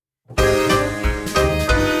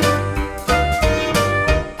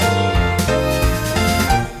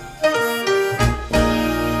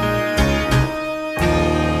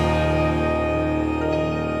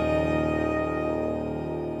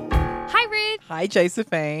Hi,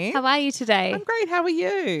 Josephine. How are you today? I'm great. How are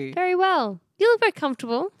you? Very well. You look very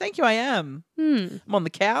comfortable. Thank you, I am. I'm on the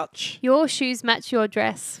couch. Your shoes match your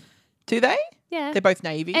dress. Do they? Yeah. They're both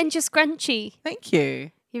navy. And you're scrunchy. Thank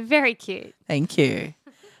you. You're very cute. Thank you.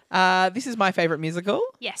 This is my favourite musical,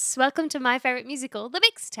 Yes. Welcome to my favourite musical, The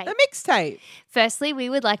Mixtape. The Mixtape. Firstly, we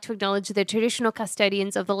would like to acknowledge the traditional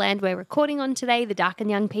custodians of the land we're recording on today, the Dark and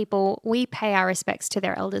Young people. We pay our respects to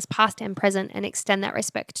their elders, past and present, and extend that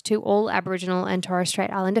respect to all Aboriginal and Torres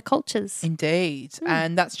Strait Islander cultures. Indeed.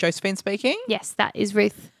 And that's Josephine speaking. Yes, that is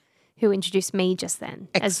Ruth, who introduced me just then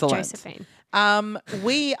Excellent. as Josephine.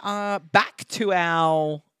 We are back to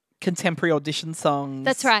our contemporary audition songs.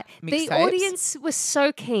 That's right. The mixtapes. audience was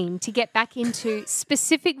so keen to get back into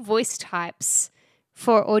specific voice types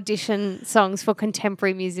for audition songs for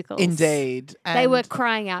contemporary musicals. Indeed. They And were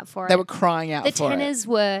crying out for They it. were crying out The for it. tenors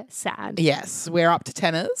were sad. Yes, we're up to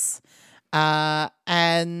tenors. And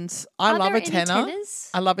I Are love there a any tenor.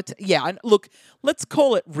 tenors? I love it. Yeah, look, let's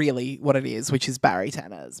call it really what it is, which is Barry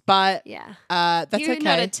tenors. But Yeah. that's You're okay.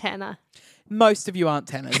 not a tenor. Most of you aren't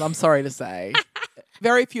tenors, I'm sorry to say.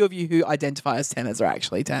 Very few of you who identify as tenors are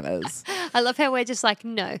actually tenors. I love how we're just like,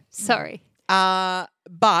 no, sorry.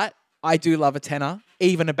 But I do love a tenor,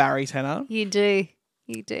 even a Barry tenor. You do.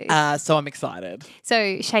 You do. So I'm excited.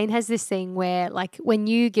 So Shane has this thing where, like, when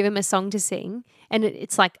you give him a song to sing and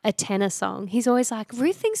it's like a tenor song, he's always like,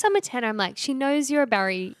 Ruth thinks I'm a tenor. I'm like, she knows you're a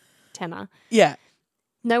Barry tenor. Yeah,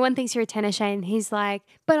 No one thinks you're a tenor, Shane. He's like,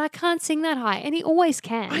 but I can't sing that high. And he always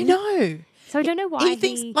can. I know. So I don't know why He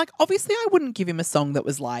thinks, like, obviously I wouldn't give him a song that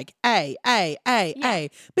was like A. But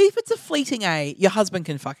if it's a fleeting A, your husband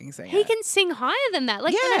can fucking sing he it. can sing higher than that.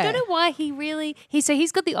 Like, and I Yeah. don't know why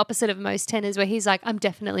he's got the opposite of most tenors where he's like, I'm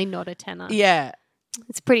definitely not a tenor. Yeah.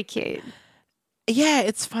 It's pretty cute. Yeah,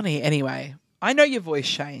 it's funny. Anyway, I know your voice,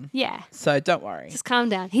 Shane. Yeah. So don't worry. Just calm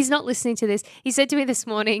down. He's not listening to this. He said to me this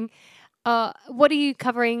morning, what are you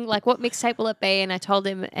covering? Like, what mixtape will it be? And I told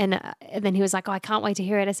him, and then he was like, oh, I can't wait to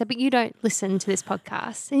hear it. I said, but you don't listen to this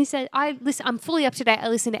podcast. And he said, I'm fully up to date. I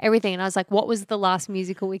listen to everything. And I was like, what was the last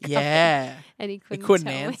musical we covered? Yeah. And he He couldn't, couldn't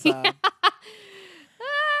tell answer. me.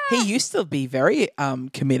 He used to be very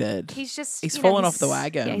committed. He's just He's you know, fallen off the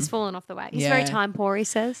wagon. Yeah, he's fallen off the wagon. He's very Yeah. time poor, he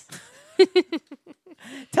says.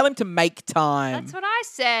 Tell him to make time. That's what I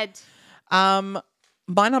said.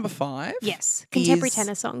 My number 5. Yes. Contemporary is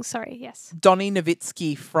tenor songs. Sorry. Yes. Donny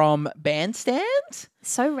Nowitzki from Bandstand.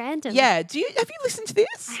 So random. Yeah. Have you listened to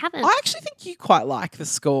this? I haven't. I actually think you quite like the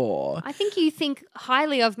score. I think you think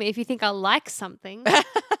highly of me if you think I like something.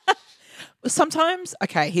 Sometimes,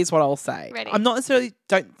 okay, here's what I'll say. Ready.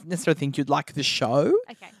 Don't necessarily think you'd like the show,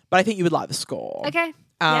 Okay. but I think you would like the score. Okay.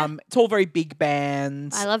 Yeah. It's all very big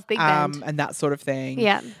band. I love big band. and that sort of thing.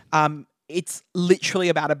 Yeah. It's literally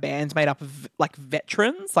about a band made up of like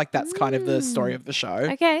veterans. Like that's kind of the story of the show.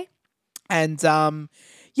 Okay. And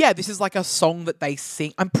yeah, this is like a song that they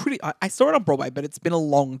sing. I saw it on Broadway, but it's been a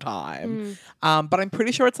long time. But I'm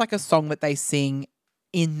pretty sure it's like a song that they sing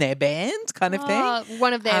in their band kind of thing.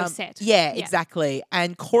 One of their set. Yeah, exactly.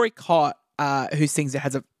 And Corey Cott, who sings it,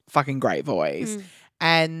 has a fucking great voice.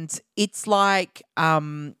 And it's like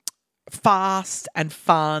fast and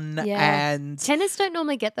fun Yeah. and Tenors don't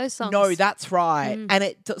normally get those songs. no, that's right. And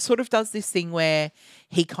it sort of does this thing where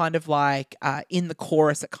he kind of like in the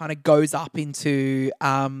chorus, it kind of goes up into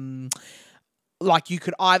like you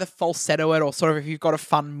could either falsetto it or sort of if you've got a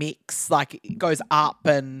fun mix, like it goes up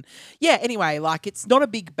and yeah, anyway, like it's not a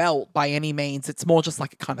big belt by any means. It's more just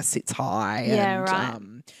like it kind of sits high Yeah,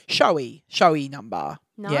 and right. showy number.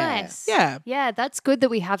 Nice. Yeah. Yeah, that's good that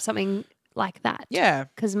we have something like that. Yeah.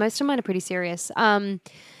 Because most of mine are pretty serious.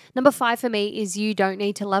 Number 5 for me is You Don't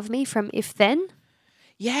Need to Love Me from If Then.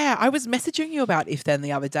 Yeah. I was messaging you about If Then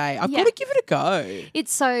the other day. I've Yeah. got to give it a go.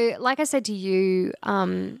 It's so, like I said to you,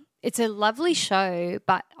 it's a lovely show,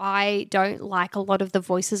 but I don't like a lot of the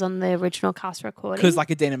voices on the original cast recording. Because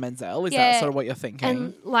like Idina Menzel, is that sort of what you're thinking?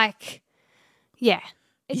 And like, yeah.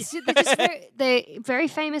 It's they're very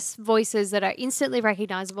famous voices that are instantly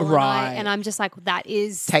recognizable. Right. And I'm just like, that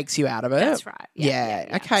is. Takes you out of it. That's right. Yeah.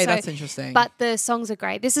 Yeah. Okay, So- that's interesting. But the songs are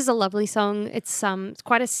great. This is a lovely song. It's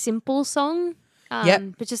quite a simple song. Yep.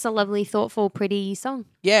 But just a lovely, thoughtful, pretty song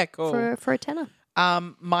yeah, cool. for a tenor.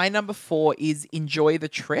 My number 4 is Enjoy the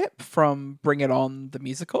Trip from Bring It On, the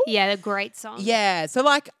musical. Yeah, a great song. Yeah. So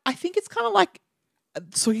like, I think it's kind of like,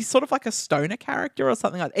 so he's sort of like a stoner character or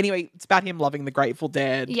something like. Anyway, it's about him loving the Grateful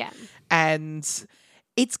Dead. Yeah. And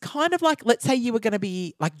it's kind of like, let's say you were going to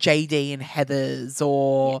be like JD and Heathers,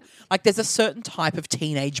 or like there's a certain type of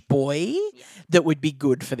teenage boy that would be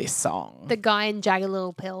good for this song. The guy in Jagged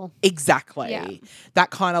Little Pill. Exactly. Yeah. That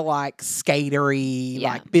kind of like skatery,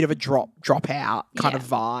 Yeah. like bit of a dropout kind of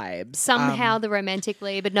vibe. Somehow the romantic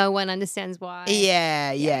lead, but no one understands why.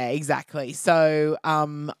 Yeah, exactly. So,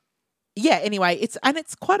 anyway, it's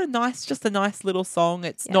quite just a nice little song.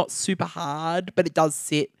 It's not super hard, but it does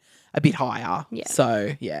sit a bit higher. Yeah.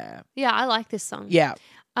 So, yeah. Yeah, I like this song. Yeah.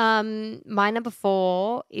 My number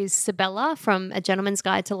 4 is Sabella from A Gentleman's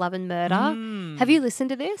Guide to Love and Murder. Have you listened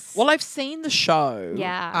to this? Well, I've seen the show.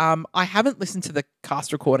 Yeah. I haven't listened to the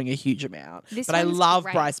cast recording a huge amount, but I one's love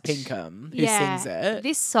great. Bryce Pinkham who sings it.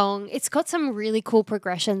 This song, it's got some really cool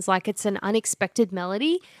progressions. Like it's an unexpected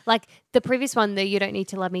melody. Like the previous one, the You Don't Need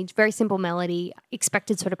to Love Me, very simple melody,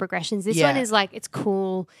 expected sort of progressions. This one is like, it's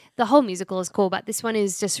cool. The whole musical is cool, but this one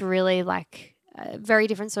is just really like a very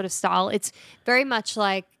different sort of style. It's very much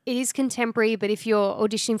like, it is contemporary, but if you're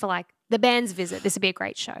auditioning for like the band's visit, this would be a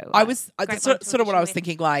great show. That's sort of what I was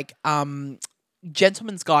thinking. Like,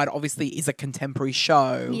 Gentleman's Guide obviously is a contemporary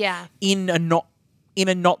show. Yeah. In a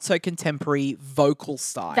not so contemporary vocal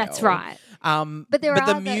style. That's right. But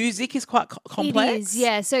the music is quite complex. It is,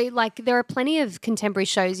 yeah. So like there are plenty of contemporary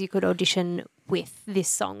shows you could audition with this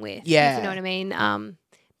song with. Yeah. If you know what I mean.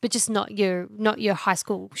 But just not your high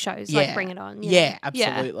school shows, like Bring It On. Yeah,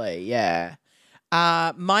 absolutely. Yeah.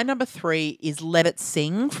 My number 3 is Let It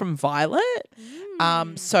Sing from Violet.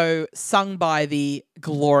 So sung by the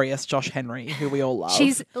glorious Josh Henry, who we all love.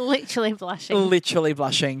 She's literally blushing. Literally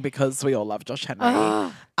blushing because we all love Josh Henry.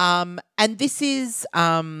 Oh. And this is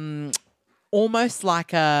almost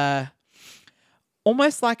like a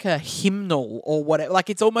hymnal or whatever. Like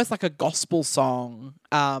it's almost like a gospel song.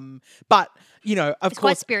 But you know, of It's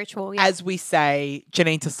course, quite spiritual. Yeah. as we say,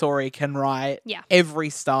 Janine Tesori can write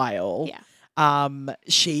every style. Yeah.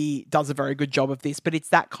 She does a very good job of this, but it's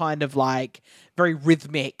that kind of like very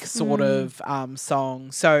rhythmic sort of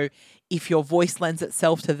song. So if your voice lends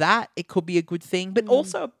itself to that, it could be a good thing, but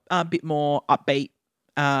also a bit more upbeat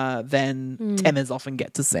than tenors often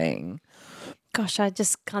get to sing. Gosh, I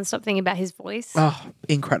just can't stop thinking about his voice. Oh,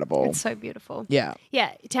 incredible. It's so beautiful. Yeah.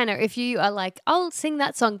 Yeah, Tanner, if you are like, I'll sing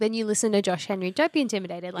that song, then you listen to Josh Henry. Don't be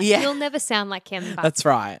intimidated. Like, you'll never sound like him. But that's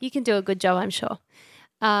right. You can do a good job, I'm sure.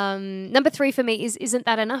 Number 3 for me is Isn't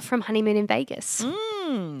That Enough from Honeymoon in Vegas.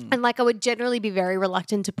 And like I would generally be very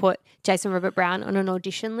reluctant to put Jason Robert Brown on an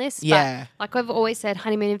audition list. Yeah. But like I've always said,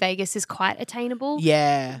 Honeymoon in Vegas is quite attainable.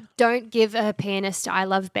 Yeah. Don't give a pianist I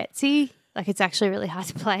Love Betsy. Like it's actually really hard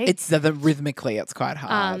to play. It's rhythmically, it's quite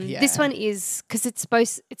hard. This one is because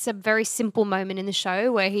it's a very simple moment in the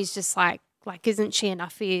show where he's just like, isn't she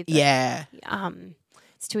enough for you? Yeah.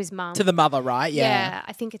 It's to his mum. To the mother, right? Yeah.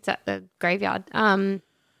 I think it's at the graveyard.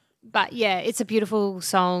 But yeah, it's a beautiful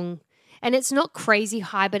song. And it's not crazy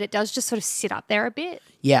high, but it does just sort of sit up there a bit.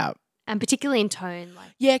 Yeah. And particularly in tone.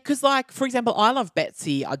 Yeah, because like, for example, I Love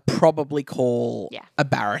Betsy, I'd probably call a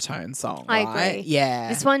baritone song, I right? agree. Yeah.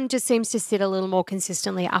 This one just seems to sit a little more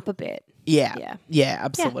consistently up a bit. Yeah. Yeah,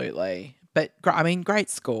 absolutely. But,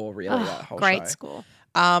 great score, really, that whole great show. score.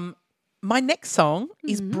 My next song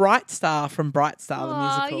is Bright Star from Bright Star, the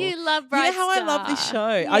musical. Oh, you love Bright Star. You know how I love this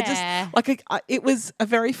show? Yeah. I just, it was a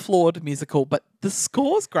very flawed musical, but the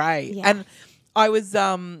score's great. Yeah. And I was,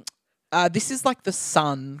 this is like the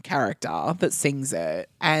son character that sings it.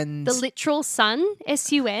 And The literal sun,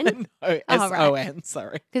 S-U-N? No, S-O-N,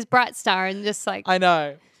 sorry. Because Bright Star and just like... I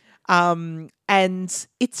know. And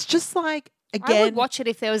it's just like, again... I would watch it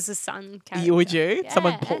if there was a sun character. Would you? Yeah.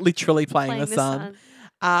 Someone literally playing the sun.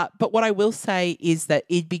 But what I will say is that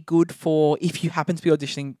it'd be good for if you happen to be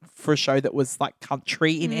auditioning for a show that was like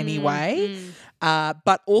country in any way,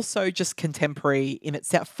 but also just contemporary in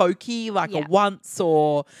itself, folky, like a Once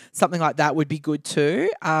or something like that would be good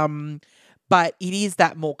too. But it is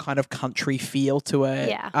that more kind of country feel to it.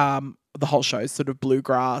 Yeah. The whole show is sort of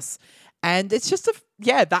bluegrass. And it's just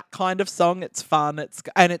that kind of song. It's fun. It's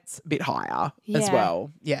a bit higher as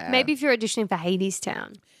well. Yeah. Maybe if you're auditioning for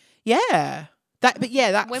Hadestown. Yeah.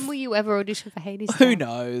 When will you ever audition for Hadestown? Who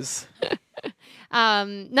knows?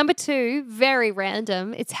 Number 2, very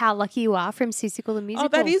random. It's How Lucky You Are from Seussical the Musical. Oh,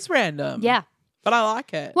 that is random. Yeah. But I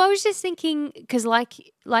like it. Well, I was just thinking, because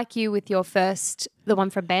like you with your first, the one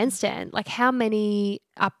from Bandstand, like how many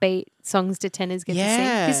upbeat songs do tenors get to sing?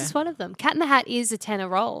 This is one of them. Cat in the Hat is a tenor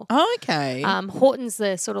role. Oh, okay. Horton's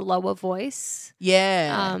the sort of lower voice.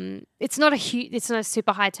 Yeah. It's not a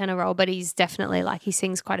super high tenor role, but he's definitely like he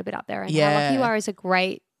sings quite a bit up there. And How Lucky You Are is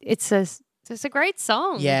it's a great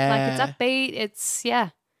song. Yeah. Like it's upbeat.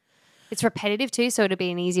 It's It's repetitive too, so it'll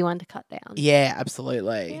be an easy one to cut down. Yeah,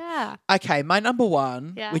 absolutely. Yeah. Okay, my number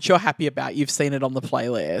one, Yeah. which you're happy about, you've seen it on the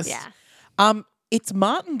playlist. Yeah. It's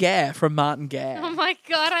Martin Gare from Martin Gare. Oh my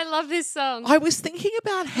God, I love this song. I was thinking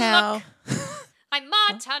about how I'm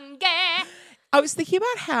Martin Gare. I was thinking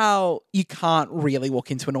about how you can't really walk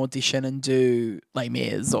into an audition and do Les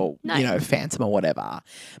Mis or, No. Phantom or whatever.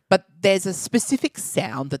 But there's a specific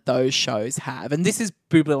sound that those shows have. And this is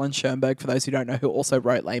Bublé and Schoenberg, for those who don't know, who also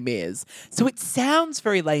wrote Les Mis. So it sounds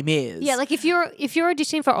very Les Mis. Yeah, like if you're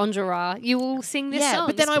auditioning for Enjolras, you will sing this song.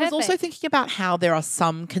 But then It's I was also perfect. thinking about how there are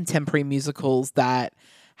some contemporary musicals that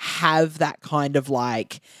have that kind of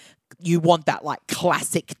like, you want that like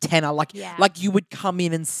classic tenor, like Yeah. you would come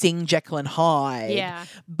in and sing Jekyll and Hyde, Yeah.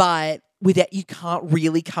 but without you can't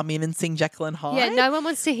really come in and sing Jekyll and Hyde. Yeah, no one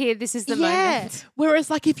wants to hear this is the moment. Whereas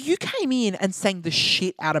like if you came in and sang the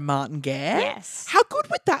shit out of Martin Gare, Yes. how good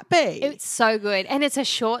would that be? It's so good. And it's a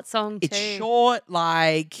short song too. It's short,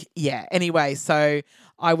 Anyway, so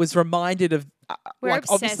I was reminded of We're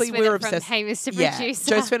obsessed obviously with we're it from obsessed. Hey Mr. Yeah,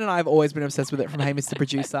 Producer. Josephine and I have always been obsessed with it from Hey Mr.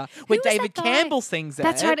 Producer. When was that David guy? Campbell sings it.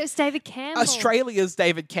 That's right, it's David Campbell. Australia's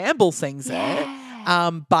David Campbell sings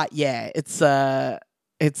Yeah. it. But yeah,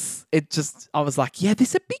 it just I was like, yeah,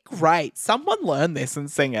 this would be great. Someone learn this and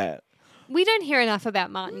sing it. We don't hear enough about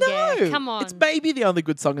Martin No, Gare. Come on. It's maybe the only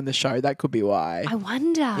good song in the show. That could be why. I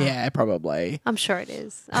wonder. Yeah, probably. I'm sure it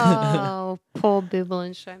is. Oh, poor Buble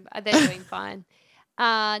and Schoenberg. They're doing fine.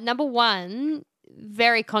 Number one,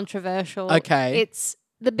 very controversial. Okay. It's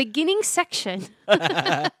the beginning section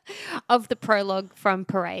of the prologue from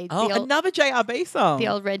Parade. Oh, the, old, another JRB song. the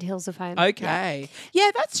old Red Hills of Home. Okay.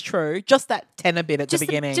 Yeah, that's true. Just that tenor bit at the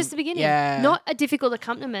beginning. Just the beginning. Yeah. Not a difficult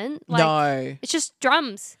accompaniment. Like, No. It's just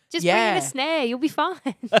drums. Just bring in a snare. You'll be fine.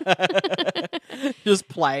 Just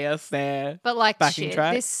play a snare. But like Backing shit,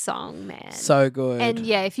 track. this song, man. So good. And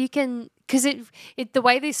yeah, if you can, because it the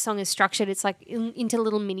way this song is structured, it's like into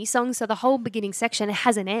little mini songs. So the whole beginning section, it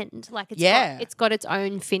has an end. Like it's got its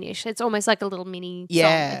own finish. It's almost like a little mini song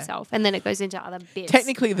itself, and then it goes into other bits.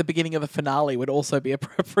 Technically, the beginning of the finale would also be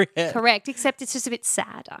appropriate. Correct, except it's just a bit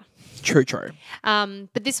sadder. True.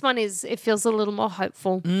 But this one it feels a little more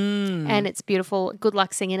hopeful, and it's beautiful. Good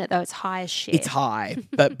luck singing it though; it's high as shit. It's high,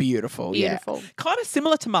 but beautiful. Beautiful. Yeah. Kind of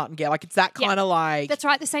similar to Martin Gare. Like it's that kind of like. That's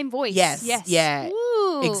right, the same voice. Yes, yeah,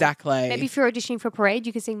 Ooh. exactly. Maybe if you're auditioning for Parade,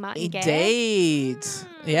 you could sing Martin Gare. Indeed.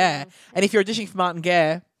 Yeah. And if you're auditioning for Martin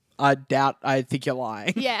Gare, I think you're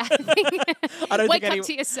lying. Yeah. I don't Wake think up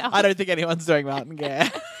to yourself. I don't think anyone's doing Martin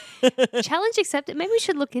Gare. Challenge accepted. Maybe we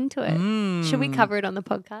should look into it. Should we cover it on the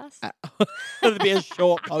podcast? It'll be a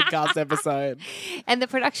short podcast episode. And the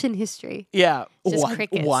production history. Yeah. Just one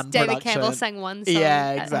crickets. production. David Campbell sang one song. Yeah,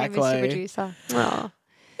 at Hey Mr. exactly. Producer. Oh.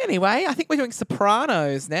 Anyway, I think we're doing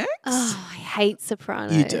Sopranos next. Oh, I hate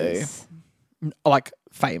Sopranos. You do. Like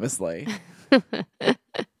famously.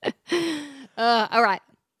 All right.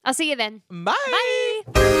 I'll see you then. Bye.